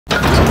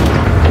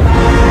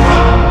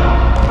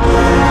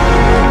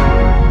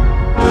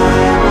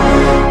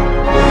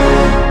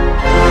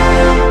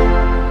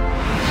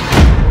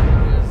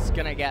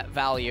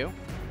value.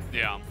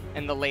 Yeah.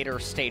 In the later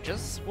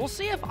stages. We'll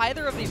see if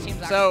either of these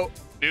teams. So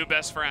new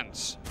best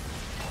friends.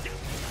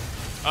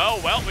 Oh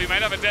well, we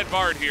might have a dead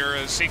Bard here.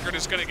 As Secret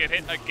is going to get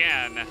hit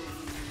again,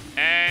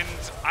 and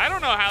I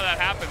don't know how that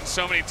happens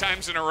so many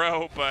times in a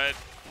row, but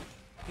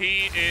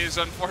he is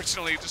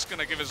unfortunately just going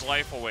to give his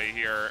life away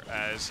here.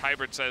 As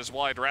Hybrid says,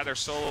 "Well, I'd rather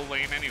solo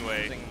lane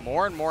anyway."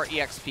 More and more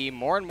EXP,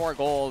 more and more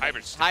gold.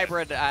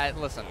 Hybrid,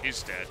 listen,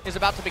 he's dead. Is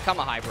about to become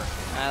a hybrid.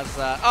 As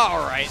all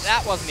right,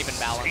 that wasn't even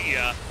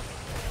balanced.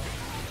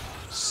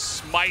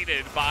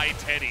 Smited by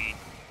Teddy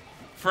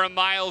from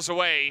miles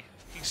away.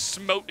 He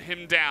smote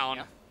him down.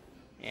 Yeah.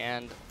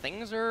 And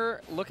things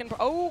are looking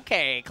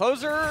okay.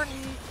 Closer.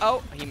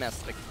 Oh, he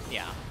missed the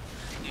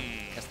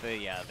Guess the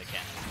can.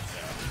 So.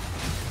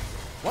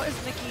 What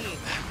is Mickey?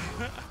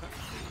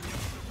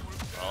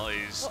 Well,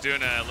 he's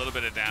doing a little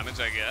bit of damage,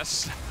 I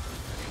guess.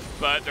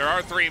 But there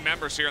are 3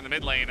 members here in the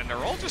mid lane, and they're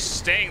all just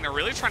staying. They're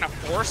really trying to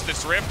force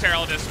this Rift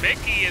Herald as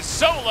Mickey is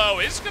so low,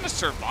 is going to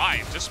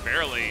survive, just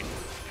barely.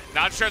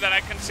 Not sure that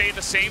I can say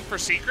the same for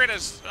Secret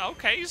as,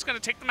 okay, he's going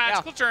to take the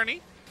magical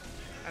journey.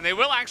 And they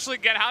will actually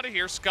get out of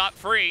here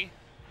scot-free.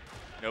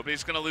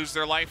 Nobody's going to lose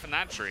their life in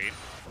that trade.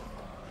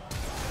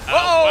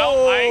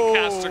 Well, I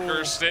cast a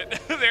cursed it.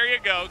 There you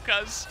go,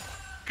 cuz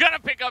gonna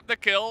pick up the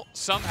kill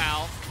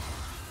somehow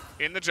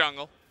in the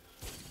jungle.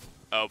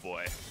 Oh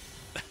boy.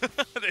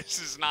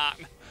 This is not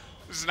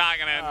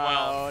gonna end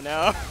well. Oh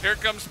no. Here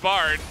comes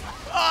Bard.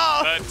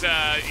 Oh! But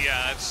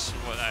yeah, that's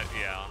what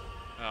yeah.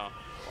 Oh,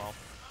 well.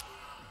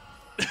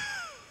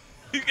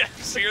 You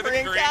guys hear the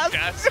green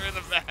caster in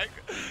the back.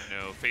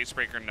 No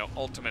Facebreaker, no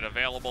ultimate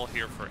available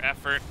here for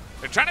effort.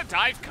 They're trying to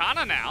dive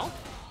Kana now.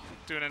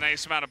 Doing a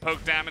nice amount of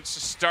poke damage to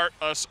start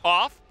us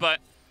off, but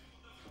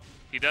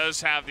he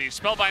does have the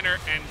Spellbinder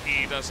and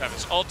he does have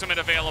his ultimate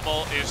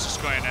available. He's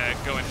just going to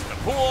go into the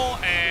pool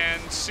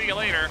and see you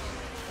later.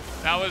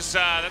 That was,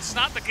 that's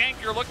not the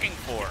gank you're looking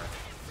for.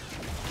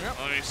 Yep.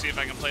 Let me see if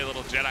I can play a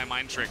little Jedi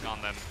mind trick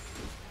on them.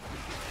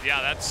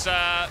 Yeah, that's,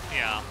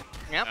 yeah.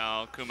 Yep.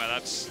 No, Kuma,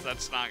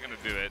 that's not going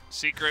to do it.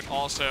 Secret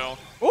also.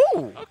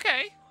 Ooh!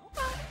 Okay.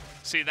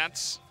 See,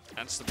 that's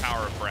the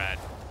power of Brad.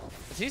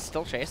 Is he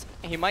still chased?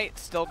 He might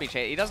still be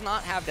chased. He does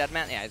not have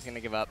Deadman. Yeah, he's going to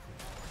give up.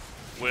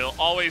 We'll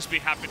always be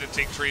happy to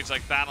take trades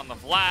like that on the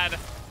Vlad.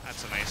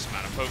 That's a nice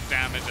amount of poke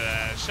damage.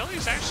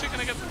 Shelly's actually going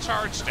to get the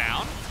charge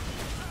down.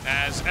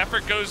 As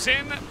effort goes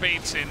in,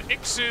 baits in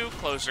Ixu.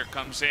 Closer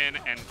comes in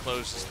and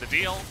closes the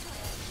deal.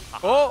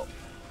 Oh!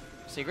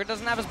 Secret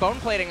doesn't have his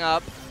bone plating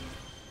up.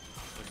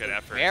 Look at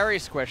effort. Very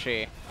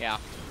squishy. Yeah.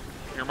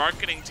 Your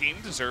marketing team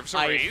deserves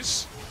a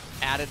raise.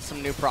 Added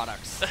some new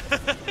products.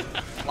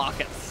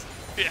 Lockets.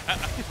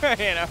 Yeah.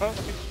 You know?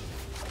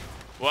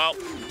 Well,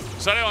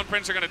 Sunday and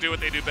Prince are going to do what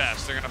they do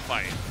best. They're going to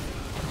fight.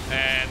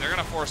 And they're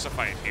going to force a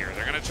fight here.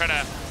 They're going to try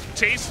to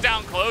chase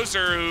down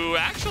Closer, who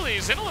actually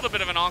is in a little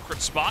bit of an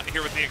awkward spot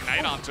here with the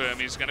Ignite onto him.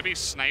 He's going to be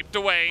sniped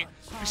away.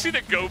 You see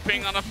the go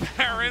ping on a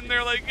Baron?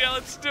 They're like, yeah,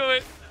 let's do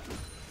it.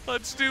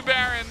 Let's do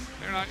Baron.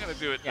 They're not going to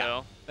do it,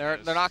 though. They're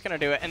not going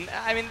to do it. And,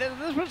 I mean,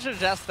 this would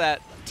suggest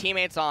that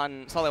teammates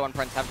on Sully One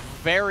Prince have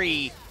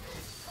very,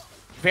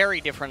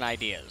 very different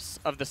ideas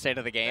of the state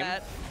of the game.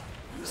 That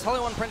Sully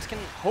One Prince can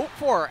hope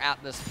for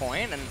at this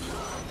point. And,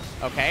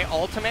 okay,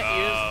 ultimate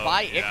used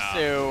by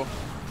Ixu.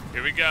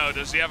 Here we go.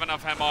 Does he have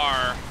enough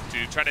MR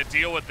to try to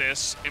deal with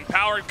this?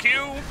 Empowered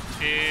Q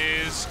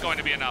is going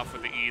to be enough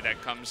with the E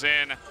that comes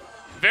in.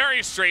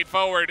 Very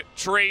straightforward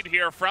trade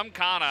here from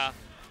Kana.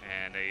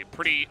 And a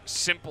pretty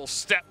simple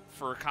step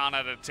for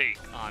Kana to take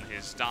on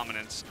his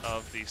dominance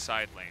of the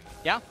side lane.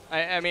 Yeah,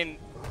 I mean,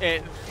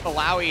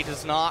 Alawi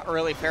does not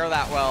really fare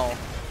that well.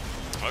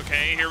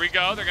 Okay, here we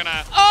go. They're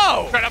gonna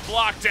try to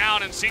block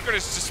down, and Secret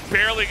is just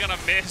barely gonna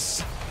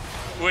miss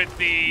with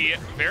the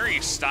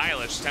very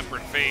stylish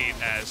Tempered Fate.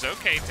 As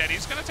okay,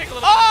 Teddy's gonna take a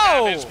little bit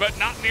of damage, but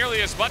not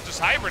nearly as much as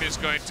Hybrid is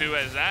going to,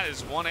 as that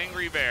is one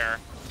angry bear.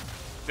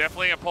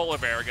 Definitely a polar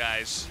bear,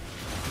 guys.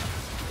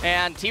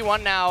 And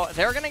T1 now,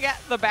 they're going to get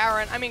the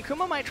Baron. I mean,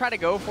 Kuma might try to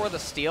go for the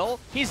steal.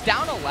 He's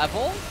down a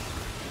level.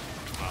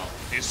 Well,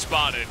 he's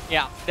spotted.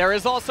 Yeah, there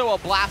is also a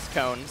blast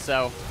cone,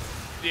 so.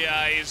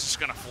 Yeah, he's just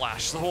going to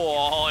flash the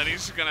wall, and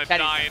he's going to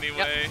die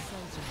anyway.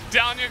 Yep.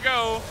 Down you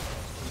go.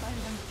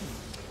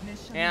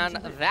 And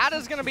that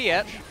is going to be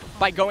it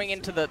by going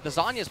into the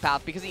Zhonya's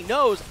path, because he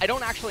knows I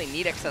don't actually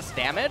need excess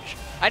damage.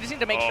 I just need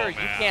to make sure you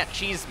can't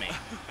cheese me.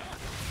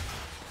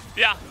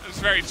 Yeah, it's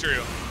very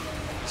true.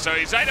 So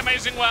he's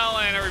itemizing well,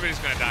 and everybody's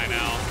going to die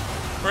now.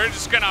 We're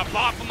just going to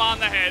bop them on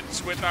the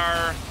heads with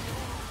our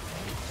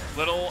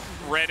little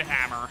red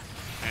hammer.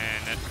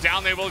 And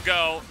down they will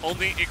go.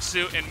 Only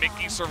Ixu and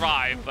Mickey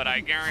survive, but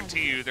I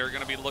guarantee you they're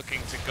going to be looking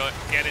to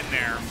get in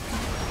there.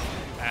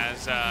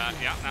 As,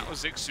 yeah, that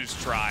was Ixu's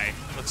try.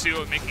 Let's see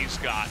what Mickey's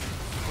got.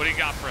 What do you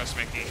got for us,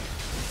 Mickey?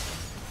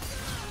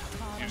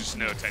 You just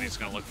know Teddy's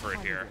going to look for it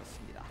here.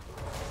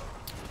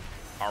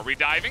 Are we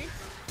diving?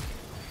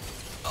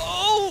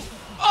 Oh!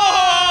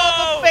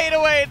 Oh! The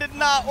fadeaway did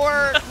not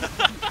work.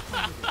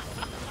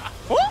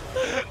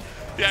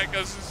 Yeah, it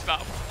goes to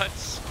stop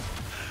us.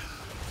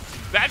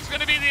 that's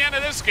going to be the end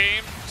of this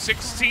game.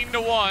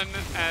 16-1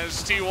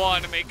 as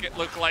T1 make it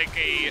look like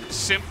a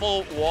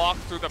simple walk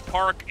through the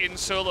park in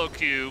solo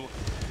queue.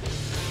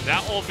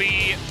 That will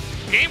be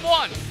game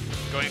 1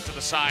 going to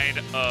the side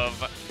of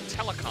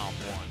Telecom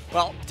 1.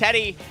 Well,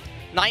 Teddy,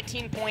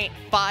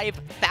 19.5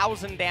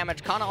 thousand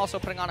damage. Kana also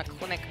putting on a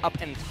clinic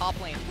up in top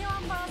lane.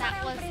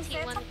 That was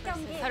T1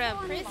 versus Korean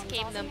Prince,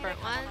 game number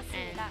 1,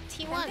 and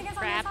T1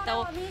 grabbed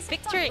the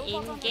victory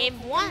in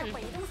game 1.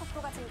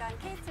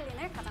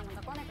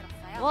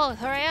 Well,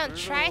 Korean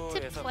tried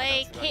to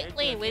play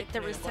Caitlyn with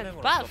the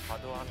recent buff.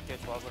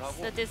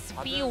 So this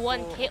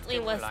B1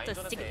 Caitlyn was the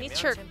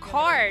signature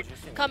card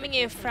coming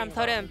in from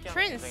Korean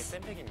Prince.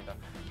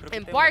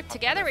 And Bard,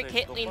 together with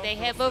Caitlyn, they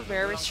have a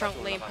very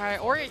strong lane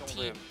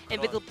priority. And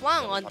with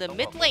LeBlanc on the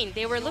mid lane,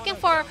 they were looking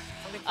for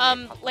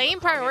lane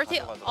priority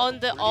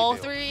on all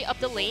 3 of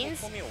the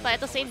lanes. But at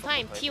the same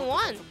time,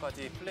 T1,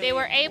 they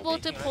were able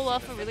to pull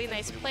off a really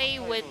nice play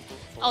with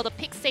all the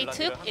picks they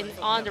took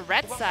on the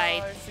red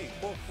side.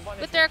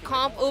 With their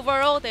comp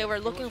overall, they were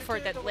looking for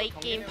that late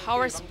game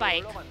power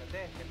spike.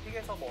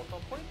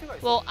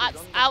 Well,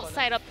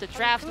 outside of the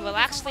draft, well,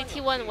 actually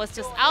T1 was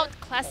just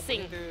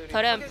outclassing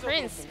Korean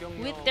Prince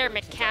with their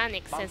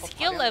mechanics and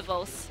skill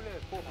levels.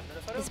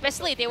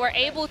 Especially, they were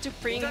able to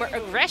bring more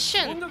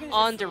aggression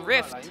on the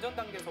Rift.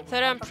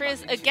 Korean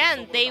Prince,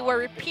 again, they were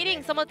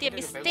repeating some of their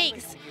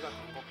mistakes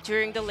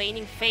during the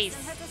laning phase.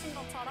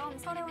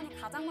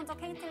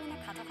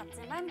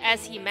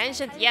 As he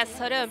mentioned, yes,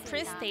 Korean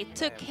Prince, they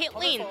took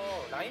Caitlyn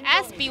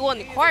as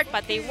B1 card,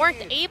 but they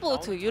weren't able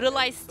to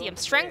utilize the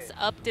strengths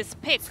of this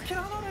pick.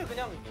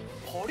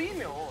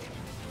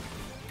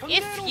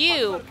 If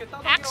you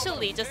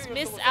actually just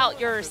miss out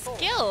your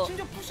skill,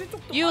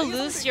 you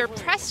lose your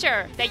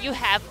pressure that you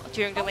have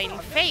during the laning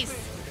phase.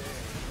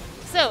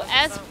 So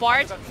as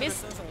Bard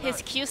missed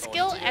his Q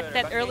skill at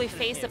that early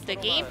phase of the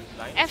game,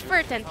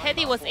 Effort and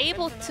Teddy was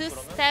able to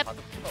step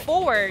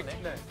forward.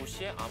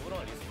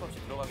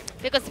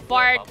 Because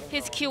Bard,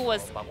 his Q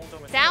was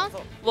down,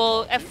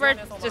 well, Effort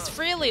just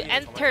freely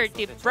entered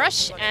the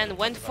brush and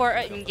went for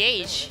an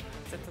engage.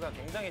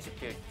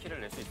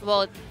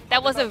 Well,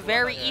 that was a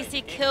very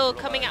easy kill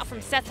coming out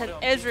from Seth and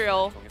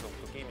Israel.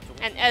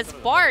 And as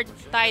Bard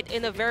died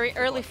in a very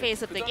early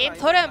phase of the game,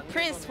 Korean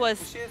Prince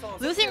was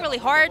losing really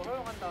hard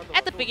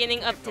at the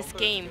beginning of this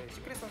game.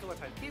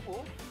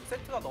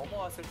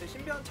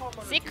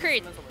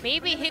 Secret,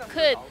 maybe he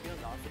could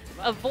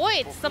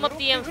avoid some of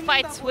the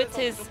fights with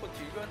his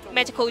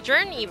magical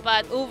journey,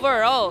 but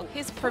overall,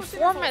 his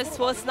performance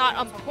was not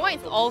on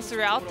point all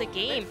throughout the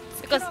game.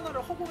 Because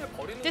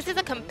this is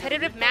a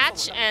competitive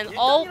match and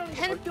all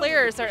 10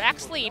 players are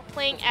actually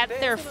playing at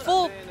their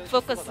full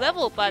focus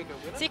level, but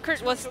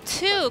Secret was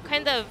too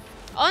kind of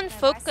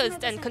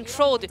unfocused and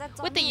controlled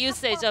with the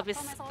usage of his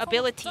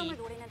ability.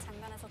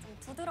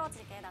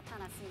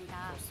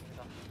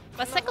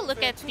 Let's take a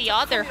look at the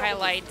other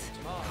highlight.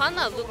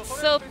 Kana looked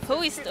so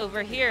poised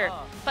over here,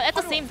 but at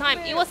the same time,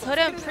 it was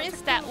Korean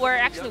Prince that were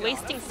actually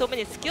wasting so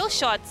many skill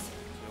shots.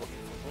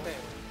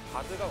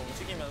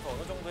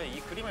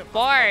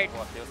 Bard.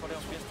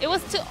 It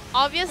was too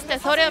obvious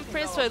that Korean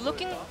Prince were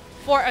looking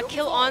for a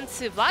kill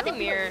onto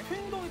Vladimir.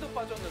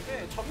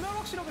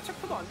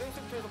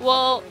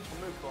 Well,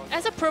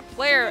 as a pro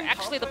player,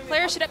 actually the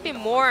player should have been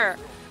more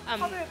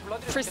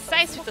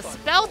precise with the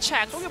spell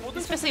checks,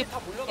 especially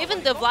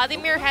even though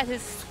Vladimir had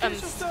his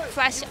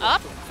flash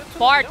up,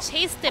 Bard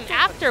chased him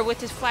after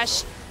with his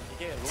flash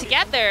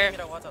together.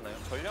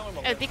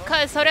 And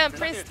because Korean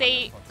Prince,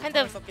 they kind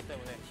of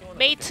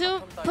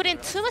put in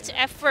too much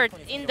effort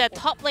in the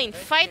top lane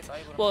fight,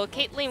 well,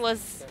 Caitlyn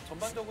was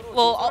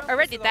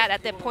already dead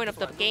at that point of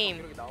the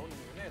game.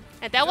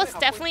 And that was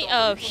definitely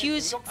a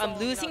huge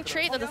losing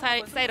trade on the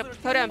side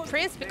of Korean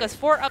Prince, because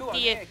 4 of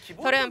the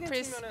Korean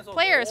Prince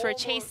players were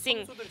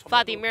chasing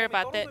Vladimir,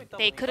 but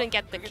they couldn't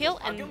get the kill.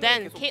 And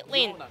then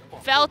Caitlyn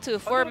fell to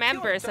 4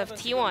 members of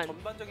T1.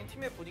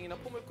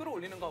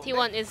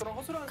 T1 is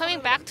coming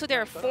back to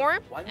their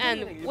form,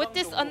 and with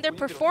this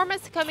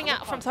underperformance coming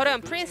out from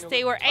Korean Prince,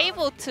 they were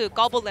able to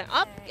gobble them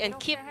up and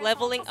keep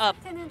leveling up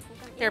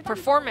their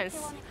performance.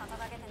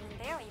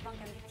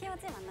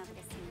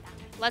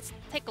 Let's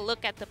take a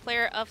look at the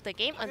player of the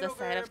game on the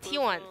side of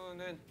T1.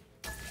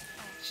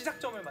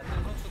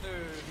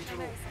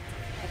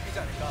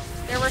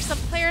 There were some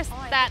players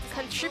that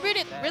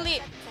contributed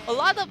really a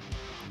lot of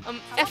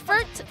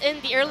effort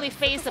in the early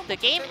phase of the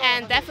game,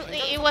 and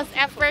definitely it was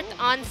effort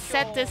on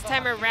Seth this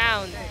time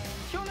around.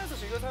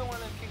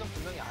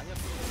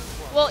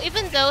 Well,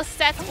 even though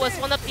Seth was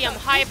one of the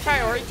high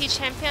priority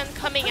champion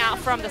coming out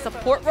from the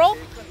support role,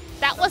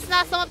 that was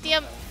not some of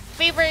the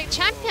favorite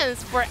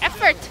champions for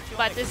effort,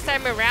 but this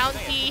time around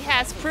he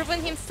has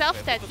proven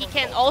himself that he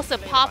can also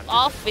pop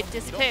off with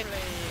this pick.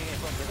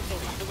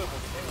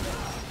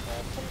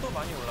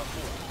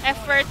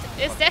 Effort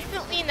is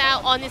definitely now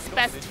on his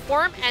best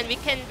form, and we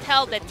can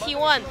tell that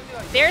T1,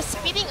 they're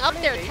speeding up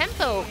their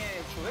tempo.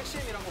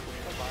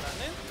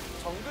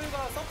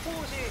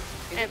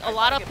 And a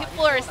lot of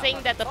people are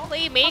saying that the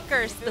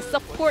playmakers, the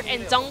support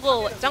and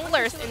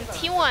junglers in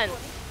T1,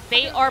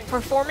 they are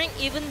performing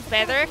even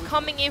better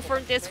coming in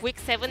from this week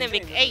 7 and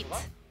week 8.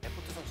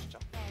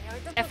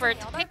 Effort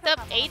picked up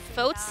 8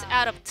 votes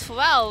out of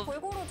 12.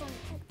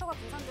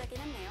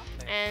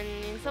 And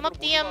some of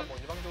the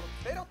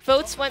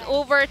votes went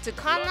over to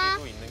Kana,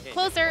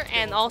 Closer,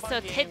 and also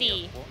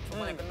Teddy.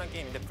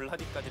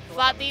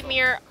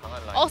 Vladimir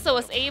also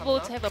was able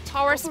to have a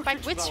power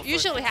spike, which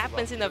usually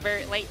happens in the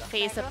very late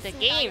phase of the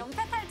game.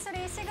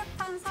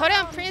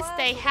 Korean Prince,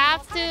 they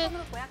have to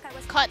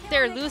cut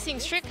their losing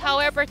streak.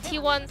 However,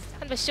 T1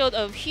 showed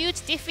a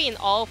huge defeat in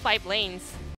all 5 lanes.